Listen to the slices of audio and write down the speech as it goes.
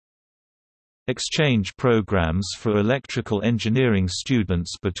exchange programs for electrical engineering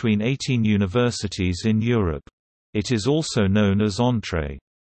students between 18 universities in Europe. It is also known as Entrée.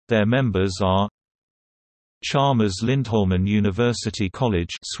 Their members are Chalmers Lindholmen University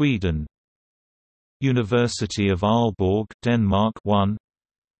College, Sweden; University of Aalborg, Denmark 1;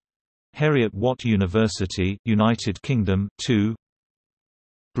 Heriot-Watt University, United Kingdom 2;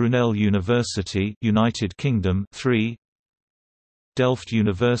 Brunel University, United Kingdom 3; Delft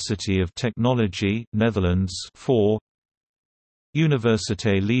University of Technology, Netherlands 4;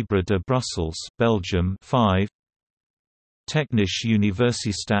 Université Libre de Brussels, Belgium 5; Technische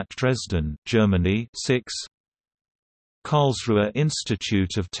Universität Dresden, Germany 6; Karlsruhe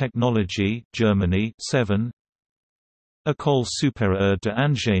Institute of Technology, Germany 7; École supérieure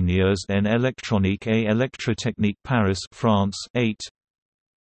d'ingénieurs en électronique et électrotechnique Paris, France 8;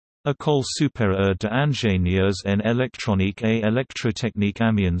 École supérieure d'ingénieurs en électronique et électrotechnique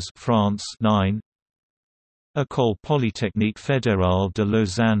Amiens, France 9; École polytechnique fédérale de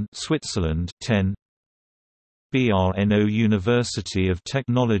Lausanne, Switzerland 10; Brno University of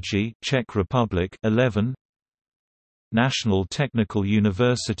Technology, Czech Republic 11; National Technical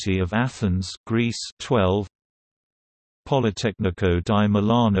University of Athens, Greece 12; Politecnico di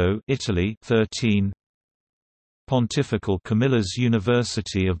Milano, Italy 13; Pontifical Comillas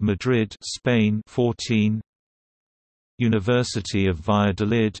University of Madrid, Spain 14; University of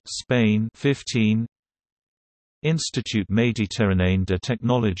Valladolid, Spain 15; Institut Méditerranéen de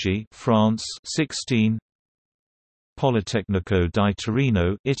Technologie, France 16; Politecnico di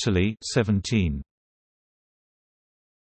Torino, Italy 17.